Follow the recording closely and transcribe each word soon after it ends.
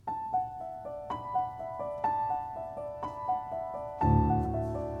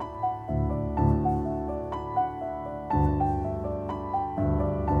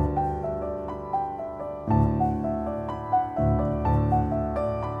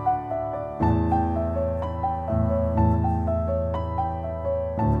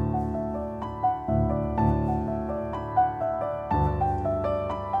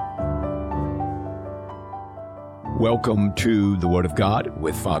Welcome to the Word of God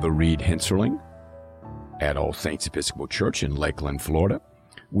with Father Reed Henserling at All Saints Episcopal Church in Lakeland, Florida.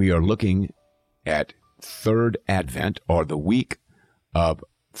 We are looking at Third Advent, or the week of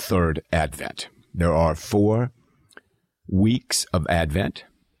Third Advent. There are 4 weeks of Advent,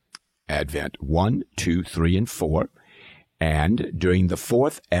 Advent 1, 2, 3, and 4. And during the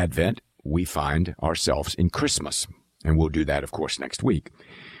 4th Advent, we find ourselves in Christmas. And we'll do that, of course, next week.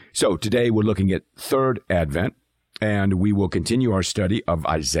 So today we're looking at Third Advent, and we will continue our study of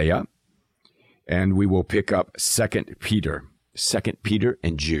Isaiah, and we will pick up 2 Peter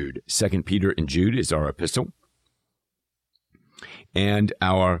and Jude. 2 Peter and Jude is our epistle. And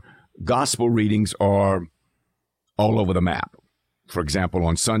our gospel readings are all over the map. For example,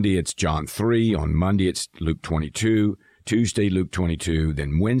 on Sunday, it's John 3. On Monday, it's Luke 22. Tuesday, Luke 22.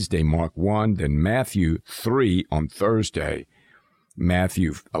 Then Wednesday, Mark 1. Then Matthew 3 on Thursday.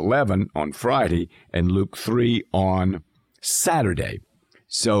 Matthew 11 on Friday. And Luke 3 on Saturday.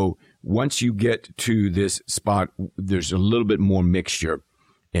 So once you get to this spot, there's a little bit more mixture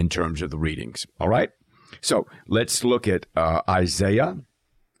in terms of the readings. All right? So let's look at Isaiah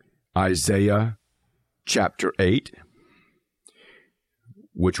chapter 8,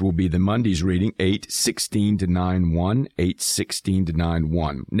 which will be the Monday's reading, 8:16 to 9:1, 8:16 to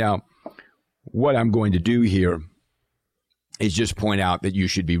 9:1. Now, what I'm going to do here is just point out that you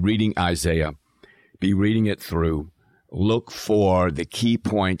should be reading Isaiah, be reading it through, look for the key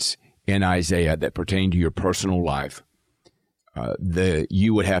points in Isaiah that pertain to your personal life.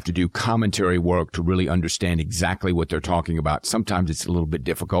 You would have to do commentary work to really understand exactly what they're talking about. Sometimes it's a little bit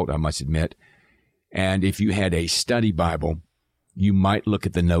difficult, I must admit. And if you had a study Bible, you might look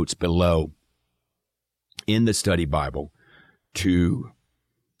at the notes below in the study Bible to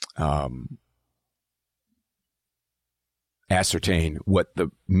ascertain what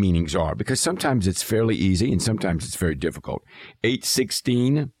the meanings are, because sometimes it's fairly easy and sometimes it's very difficult.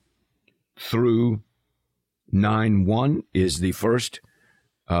 8:16 through 9:1 is the first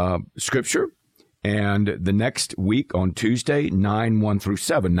scripture, and the next week on Tuesday, 9:1 through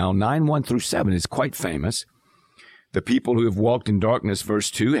 7. Now, 9:1 through 7 is quite famous. The people who have walked in darkness,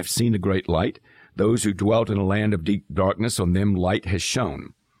 verse 2, have seen a great light. Those who dwelt in a land of deep darkness, on them light has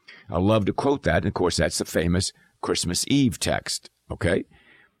shone. I love to quote that, and of course, that's the famous Christmas Eve text, okay?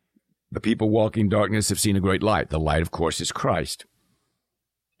 The people walking in darkness have seen a great light. The light, of course, is Christ.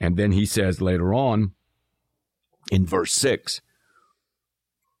 And then he says later on, in verse 6,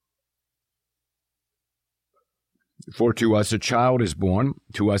 for to us a child is born,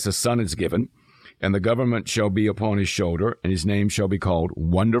 to us a son is given, and the government shall be upon his shoulder, and his name shall be called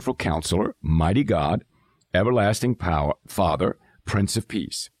Wonderful Counselor, Mighty God, Everlasting Power, Father, Prince of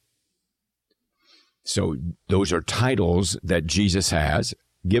Peace. So those are titles that Jesus has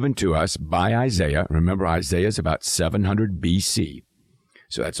given to us by Isaiah. Remember, Isaiah is about 700 BC.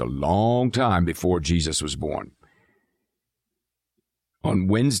 So that's a long time before Jesus was born. On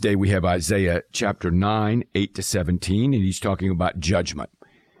Wednesday, we have Isaiah chapter 9, 8 to 17, and he's talking about judgment.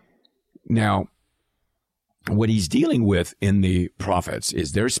 Now, what he's dealing with in the prophets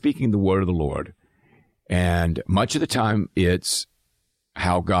is they're speaking the word of the Lord, and much of the time it's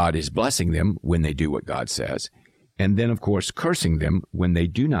how God is blessing them when they do what God says, and then, of course, cursing them when they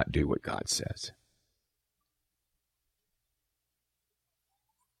do not do what God says.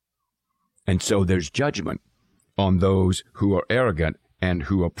 And so there's judgment on those who are arrogant and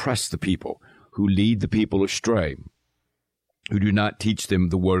who oppress the people, who lead the people astray, who do not teach them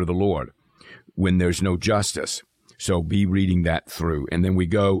the word of the Lord, when there's no justice. So be reading that through. And then we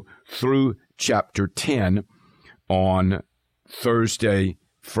go through chapter 10 on Thursday,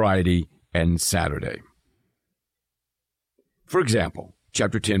 Friday, and Saturday. For example,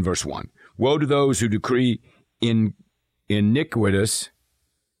 chapter 10, verse 1. Woe to those who decree iniquitous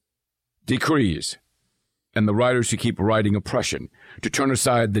decrees, and the writers who keep writing oppression, to turn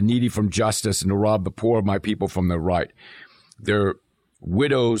aside the needy from justice, and to rob the poor of my people from their right. Their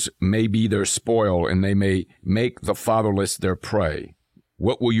widows may be their spoil, and they may make the fatherless their prey.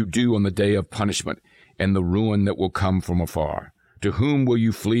 What will you do on the day of punishment and the ruin that will come from afar? To whom will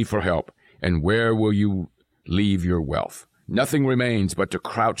you flee for help, and where will you leave your wealth? Nothing remains but to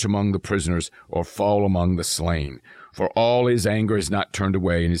crouch among the prisoners or fall among the slain. For all his anger is not turned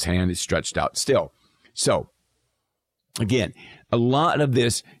away, and his hand is stretched out still. So, again, a lot of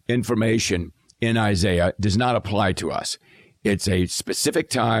this information in Isaiah does not apply to us. It's a specific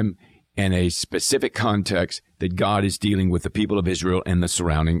time and a specific context that God is dealing with the people of Israel and the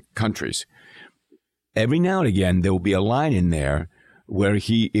surrounding countries. Every now and again, there will be a line in there where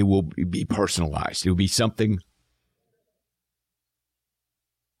it will be personalized. It will be something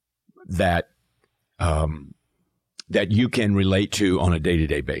that that you can relate to on a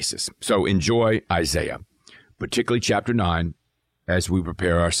day-to-day basis. So enjoy Isaiah, particularly chapter 9, as we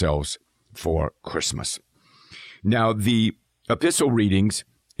prepare ourselves for Christmas. Now, the epistle readings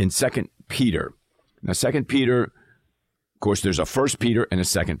in 2 Peter. Now, 2 Peter, of course, there's a 1 Peter and a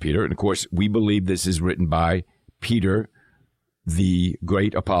 2 Peter. And, of course, we believe this is written by Peter, the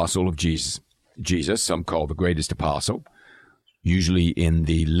great apostle of Jesus. Some call the greatest apostle. Usually in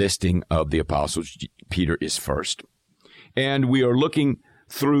the listing of the apostles, Peter is first. And we are looking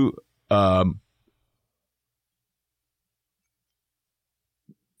through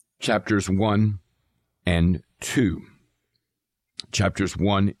chapters 1 and 2. Chapters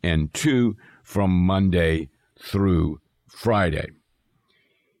 1 and 2 from Monday through Friday.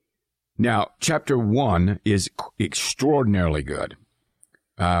 Now, chapter 1 is extraordinarily good,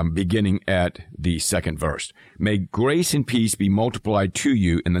 beginning at the second verse. May grace and peace be multiplied to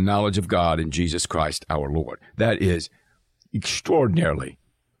you in the knowledge of God and Jesus Christ our Lord. That is extraordinarily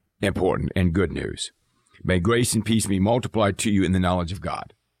important and good news. May grace and peace be multiplied to you in the knowledge of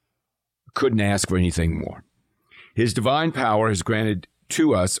God. Couldn't ask for anything more. His divine power has granted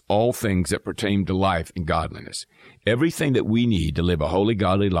to us all things that pertain to life and godliness. Everything that we need to live a holy,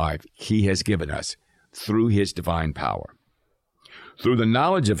 godly life, he has given us through his divine power. Through the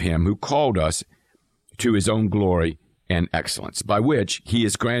knowledge of him who called us to his own glory and excellence, by which he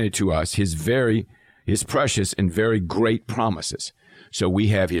has granted to us his precious and very great promises. So we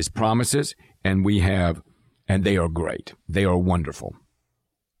have his promises, and they are great. They are wonderful.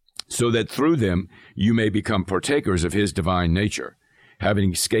 So that through them you may become partakers of his divine nature,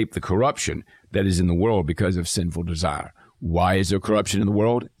 having escaped the corruption that is in the world because of sinful desire. Why is there corruption in the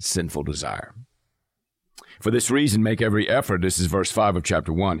world? Sinful desire. For this reason, make every effort, this is verse 5 of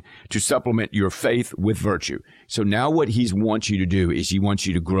chapter 1, to supplement your faith with virtue. So now what he wants you to do is he wants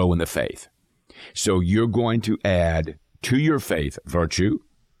you to grow in the faith. So you're going to add to your faith virtue,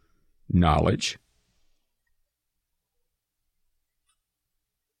 knowledge,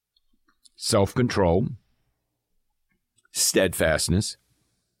 self-control, steadfastness,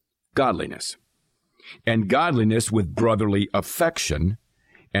 godliness. And godliness with brotherly affection,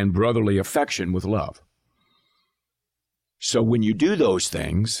 and brotherly affection with love. So when you do those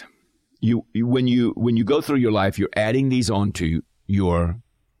things, when you go through your life, you're adding these onto your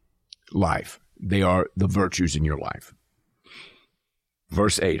life. They are the virtues in your life.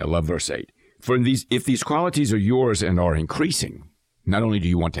 Verse 8, I love verse 8. If these qualities are yours and are increasing, not only do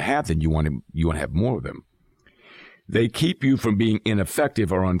you want to have them, you want to have more of them. They keep you from being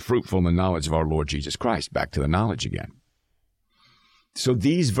ineffective or unfruitful in the knowledge of our Lord Jesus Christ. Back to the knowledge again. So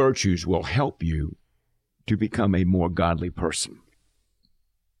these virtues will help you to become a more godly person.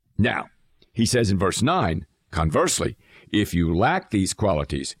 Now, he says in verse 9, conversely, if you lack these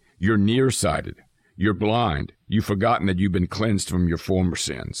qualities, you're nearsighted, you're blind, you've forgotten that you've been cleansed from your former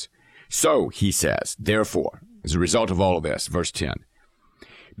sins. So, he says, therefore, as a result of all of this, verse 10,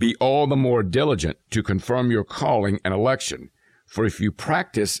 be all the more diligent to confirm your calling and election, for if you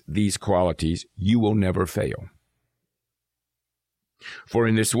practice these qualities, you will never fail. For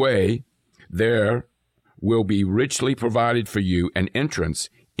in this way, there will be richly provided for you an entrance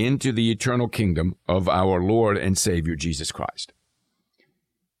into the eternal kingdom of our Lord and Savior Jesus Christ.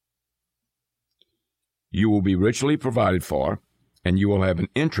 You will be richly provided for, and you will have an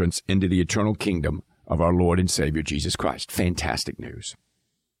entrance into the eternal kingdom of our Lord and Savior Jesus Christ. Fantastic news.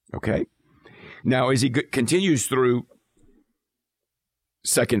 Okay? Now, as he continues through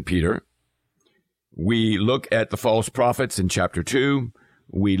 2 Peter, we look at the false prophets in chapter 2.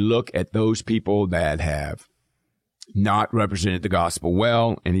 We look at those people that have not represented the gospel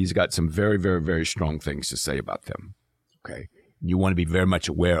well, and he's got some very, very, very strong things to say about them. Okay? You want to be very much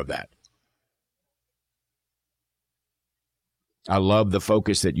aware of that. I love the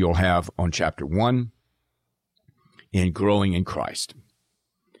focus that you'll have on chapter 1 in growing in Christ.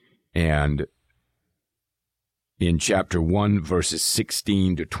 And in chapter 1, verses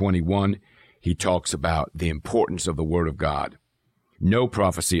 16 to 21, he talks about the importance of the Word of God. No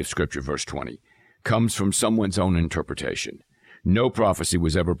prophecy of Scripture, verse 20, comes from someone's own interpretation. No prophecy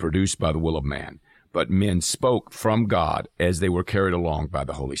was ever produced by the will of man, but men spoke from God as they were carried along by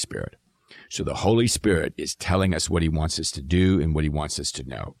the Holy Spirit. So the Holy Spirit is telling us what he wants us to do and what he wants us to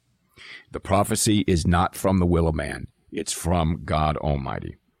know. The prophecy is not from the will of man. It's from God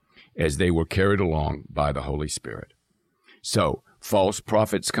Almighty, as they were carried along by the Holy Spirit. So false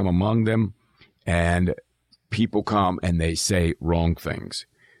prophets come among them, and people come and they say wrong things.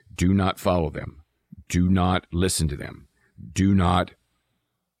 Do not follow them. Do not listen to them. Do not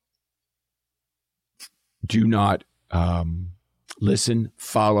listen,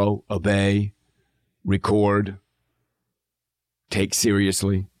 follow, obey, record, take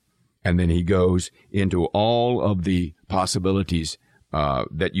seriously. And then he goes into all of the possibilities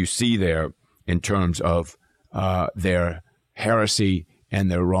that you see there in terms of their heresy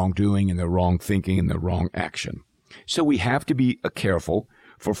and their wrongdoing and their wrong thinking and their wrong action. So we have to be careful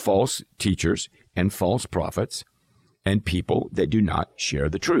for false teachers and false prophets and people that do not share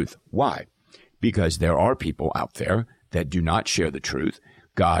the truth. Why? Because there are people out there that do not share the truth.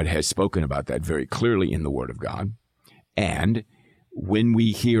 God has spoken about that very clearly in the Word of God. And when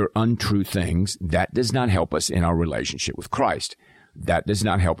we hear untrue things, that does not help us in our relationship with Christ. That does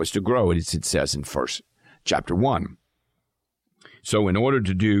not help us to grow, as it says in chapter 1. So in order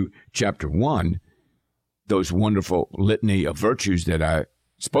to do chapter 1, those wonderful litany of virtues that I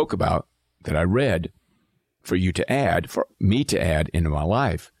spoke about, that I read, for you to add, for me to add into my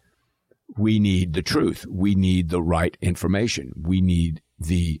life, we need the truth. We need the right information. We need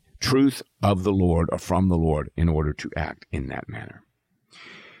the truth of the Lord or from the Lord in order to act in that manner.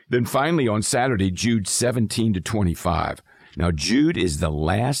 Then finally on Saturday, Jude 17 to 25. Now, Jude is the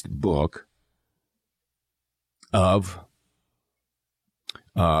last book of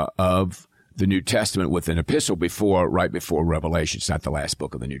the New Testament with an epistle right before Revelation. It's not the last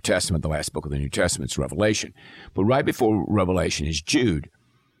book of the New Testament. The last book of the New Testament is Revelation. But right before Revelation is Jude,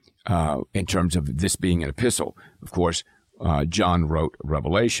 in terms of this being an epistle. Of course, John wrote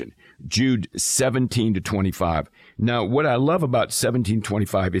Revelation. Jude 17 to 25. Now, what I love about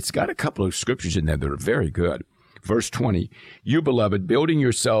 17:25, it's got a couple of scriptures in there that are very good. Verse 20, you, beloved, building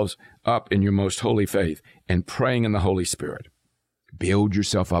yourselves up in your most holy faith and praying in the Holy Spirit. Build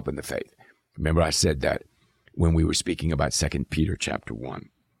yourself up in the faith. Remember, I said that when we were speaking about 2 Peter chapter 1.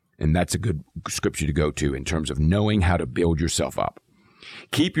 And that's a good scripture to go to in terms of knowing how to build yourself up.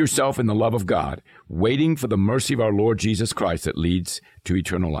 Keep yourself in the love of God, waiting for the mercy of our Lord Jesus Christ that leads to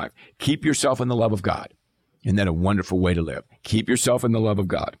eternal life. Keep yourself in the love of God. Isn't that a wonderful way to live? Keep yourself in the love of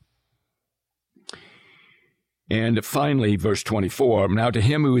God. And finally, verse 24, now to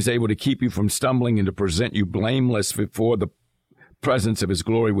him who is able to keep you from stumbling and to present you blameless before the presence of his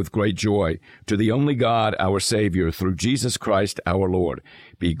glory with great joy, to the only God, our Savior, through Jesus Christ our Lord,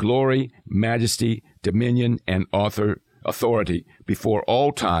 be glory, majesty, dominion, and authority before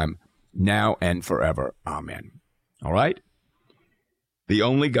all time, now and forever. Amen. All right? The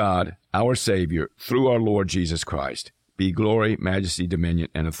only God, our Savior, through our Lord Jesus Christ, be glory, majesty, dominion,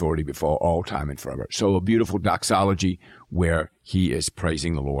 and authority before all time and forever. So a beautiful doxology where he is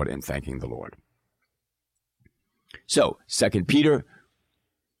praising the Lord and thanking the Lord. So, 2 Peter,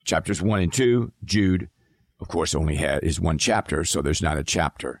 chapters 1 and 2, Jude, of course, only is one chapter, so there's not a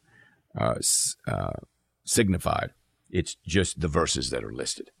chapter signified. It's just the verses that are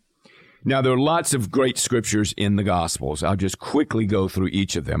listed. Now, there are lots of great scriptures in the Gospels. I'll just quickly go through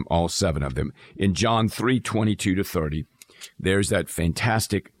each of them, all 7 of them. In John 3:22 to 30, there's that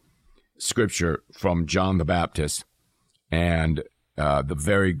fantastic scripture from John the Baptist, and the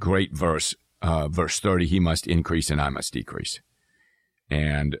very great verse 30, he must increase and I must decrease.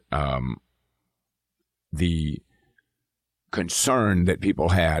 And the concern that people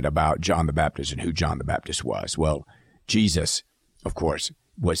had about John the Baptist and who John the Baptist was. Well, Jesus, of course,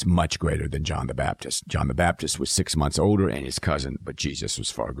 was much greater than John the Baptist. John the Baptist was 6 months older and his cousin, but Jesus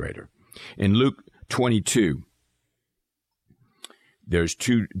was far greater. In Luke 22, there's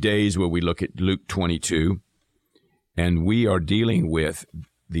 2 days where we look at Luke 22, and we are dealing with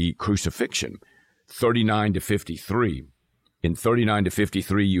the crucifixion, 39 to 53. In 39 to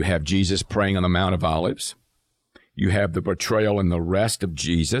 53, you have Jesus praying on the Mount of Olives. You have the betrayal and the rest of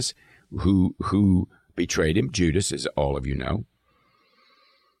Jesus, who betrayed him, Judas, as all of you know.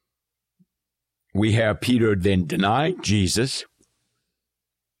 We have Peter then deny Jesus.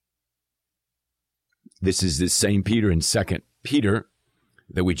 This is the same Peter in 2 Peter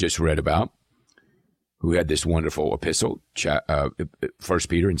that we just read about, who had this wonderful epistle, 1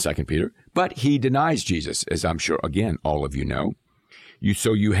 Peter and 2 Peter. But he denies Jesus, as I'm sure, again, all of you know.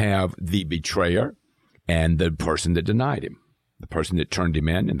 So you have the betrayer and the person that denied him, the person that turned him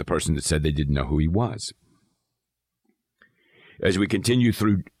in and the person that said they didn't know who he was. As we continue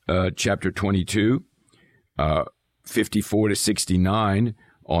through chapter 22, 54 to 69,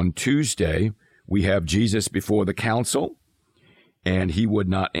 on Tuesday, we have Jesus before the council, and he would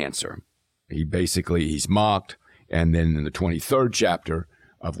not answer. He's mocked, and then in the 23rd chapter,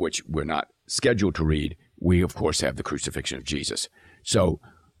 of which we're not scheduled to read, we, of course, have the crucifixion of Jesus. So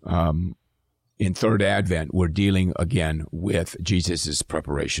in Third Advent, we're dealing again with Jesus'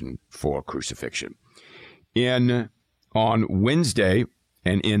 preparation for crucifixion. On Wednesday,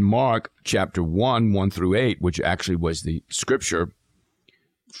 and in Mark chapter 1 through 8, which actually was the scripture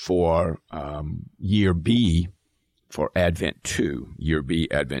for year B, for Advent 2, Year B,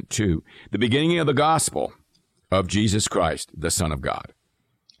 Advent 2, the beginning of the gospel of Jesus Christ, the Son of God.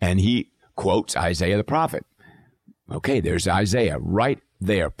 And he quotes Isaiah the prophet. Okay, there's Isaiah right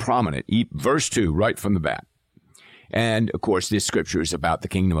there, prominent, verse 2, right from the bat. And, of course, this scripture is about the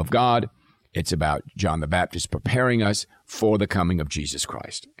kingdom of God. It's about John the Baptist preparing us for the coming of Jesus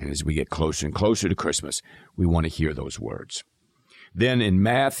Christ. And as we get closer and closer to Christmas, we want to hear those words. Then in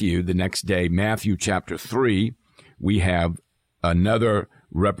Matthew, the next day, Matthew chapter 3, we have another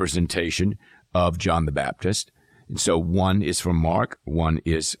representation of John the Baptist. And so one is from Mark, one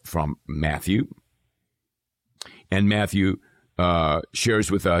is from Matthew. And Matthew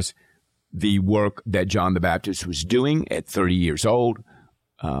shares with us the work that John the Baptist was doing at 30 years old.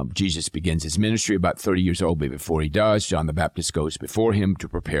 Jesus begins his ministry about 30 years old, but before he does, John the Baptist goes before him to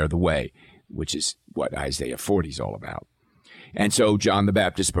prepare the way, which is what Isaiah 40 is all about. And so John the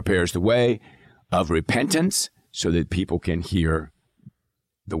Baptist prepares the way of repentance so that people can hear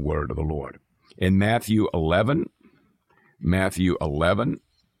the word of the Lord. In Matthew 11,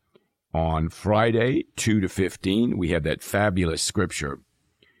 on Friday, 2 to 15, we have that fabulous scripture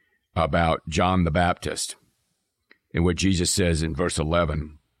about John the Baptist, in what Jesus says in verse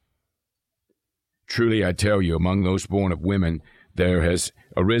 11, "Truly I tell you, among those born of women, there has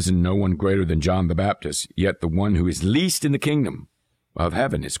arisen no one greater than John the Baptist, yet the one who is least in the kingdom of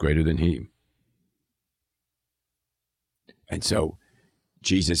heaven is greater than he." And so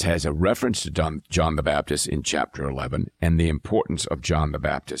Jesus has a reference to John the Baptist in chapter 11 and the importance of John the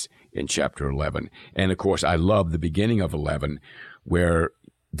Baptist in chapter 11. And, of course, I love the beginning of 11 where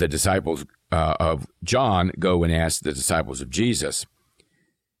the disciples of John go and ask the disciples of Jesus,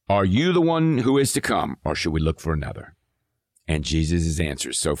 "Are you the one who is to come, or should we look for another?" And Jesus' answer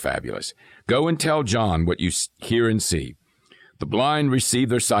is so fabulous. "Go and tell John what you hear and see. The blind receive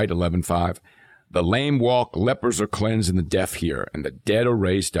their sight," 11:5. "The lame walk, lepers are cleansed, and the deaf hear, and the dead are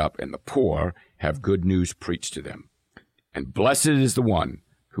raised up, and the poor have good news preached to them. And blessed is the one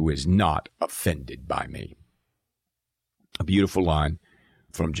who is not offended by me." A beautiful line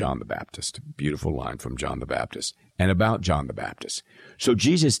from John the Baptist. Beautiful line from John the Baptist and about John the Baptist. So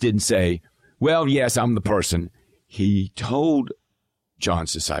Jesus didn't say, "Well, yes, I'm the person." He told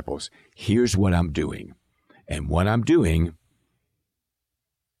John's disciples, "Here's what I'm doing. And what I'm doing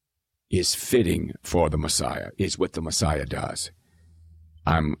is fitting for the Messiah, is what the Messiah does.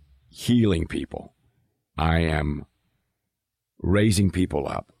 I'm healing people. I am raising people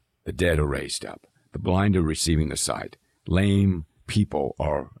up. The dead are raised up. The blind are receiving the sight. Lame people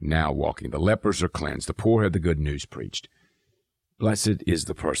are now walking. The lepers are cleansed. The poor have the good news preached. Blessed is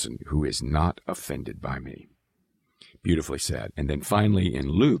the person who is not offended by me." Beautifully said. And then finally in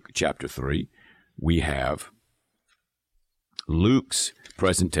Luke chapter 3, we have Luke's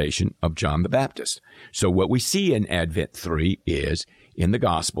presentation of John the Baptist. So what we see in Advent 3 is, in the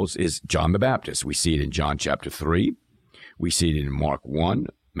Gospels, is John the Baptist. We see it in John chapter 3. We see it in Mark 1,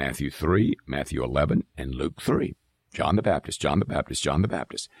 Matthew 3, Matthew 11, and Luke 3. John the Baptist, John the Baptist, John the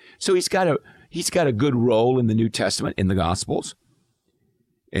Baptist. So he's got a good role in the New Testament, in the Gospels.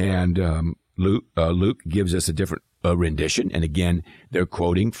 And Luke gives us a different rendition. And again, they're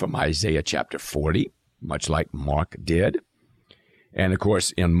quoting from Isaiah chapter 40, much like Mark did. And, of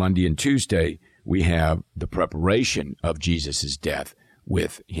course, on Monday and Tuesday, we have the preparation of Jesus' death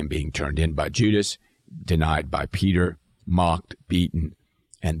with him being turned in by Judas, denied by Peter, mocked, beaten.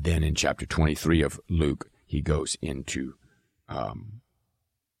 And then in chapter 23 of Luke, he goes into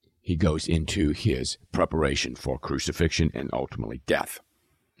his preparation for crucifixion and ultimately death.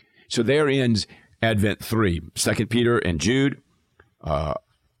 So there ends Advent 3. 2 Peter and Jude,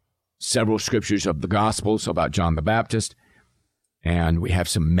 several scriptures of the Gospels about John the Baptist, and we have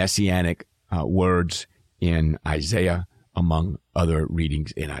some messianic words in Isaiah, among other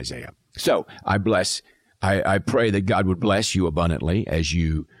readings in Isaiah. So I pray that God would bless you abundantly as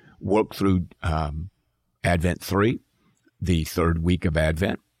you work through Advent 3, the third week of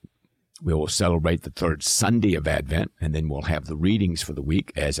Advent. We will celebrate the third Sunday of Advent, and then we'll have the readings for the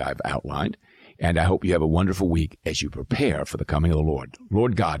week as I've outlined. And I hope you have a wonderful week as you prepare for the coming of the Lord.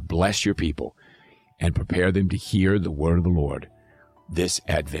 Lord God, bless your people and prepare them to hear the word of the Lord this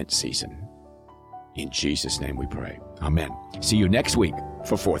Advent season. In Jesus' name we pray. Amen. See you next week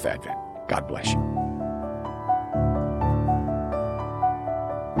for Fourth Advent. God bless you.